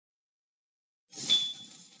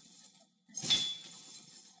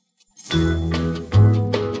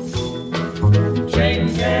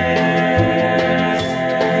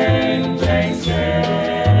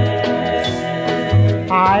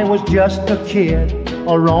was just a kid,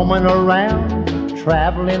 roaming around,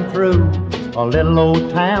 traveling through a little old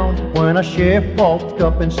town, when a sheriff walked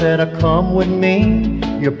up and said, come with me.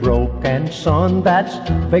 You're broke, son, that's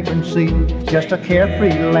vacancy. Just a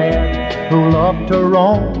carefree lad who loved to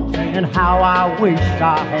roam. And how I wish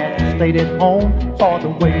I had stayed at home. For the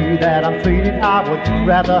way that I'm treated, I would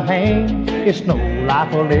rather hang. It's no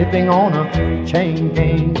life of living on a chain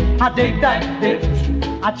gang. I dig that ditch,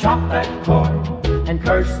 I chop that corn, and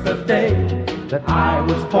curse the day that I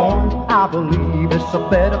was born. I believe it's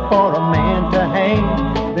better for a man to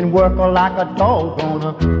hang than work like a dog on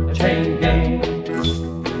a chain gang.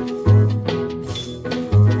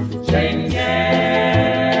 Chain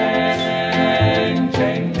gang,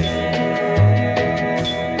 chain gang.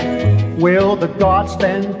 Well, the guard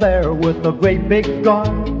stands there with a great big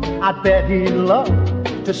gun. I bet he loved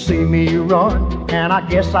to see me run, and I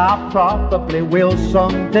guess I probably will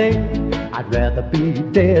someday. I'd rather be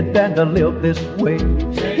dead than to live this way.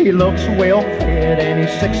 He looks well fed and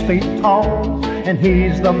he's 6 feet tall, and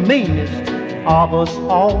he's the meanest of us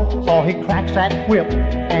all. For he cracks that whip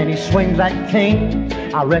and he swings that cane.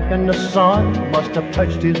 I reckon the sun must have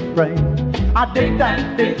touched his brain. I dig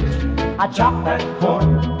that ditch, I chop that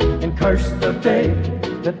corn, and curse the day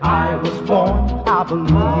that I was born. I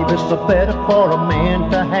believe it's better for a man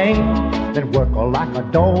to hang than work like a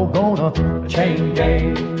dog on a chain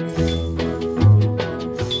gang.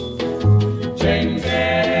 Chain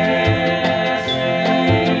gang,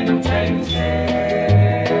 chain gang.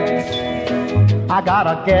 I got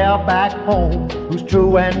a gal back home who's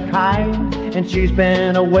true and kind, and she's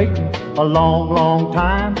been waiting a long, long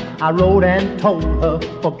time. I wrote and told her,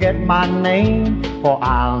 forget my name, for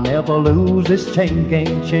I'll never lose this chain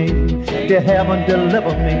gang chain. Dear heaven,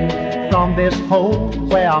 deliver me from this hole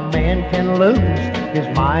where a man can lose his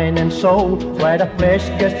mind and soul, where the flesh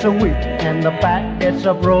gets weak and the back gets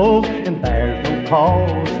broke, and there's no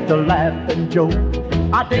cause to laugh and joke.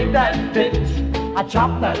 I dig that ditch, I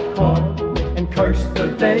chop that corn, and curse the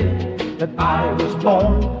day that I was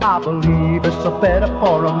born. I believe it's better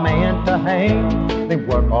for a man to hang than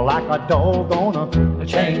work like a dog on a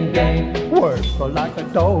chain gang. Work like a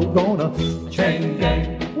dog on a chain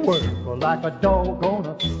gang. Work like a dog on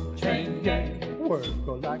a chain gang. Work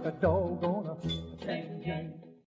like a dog on a chain gang.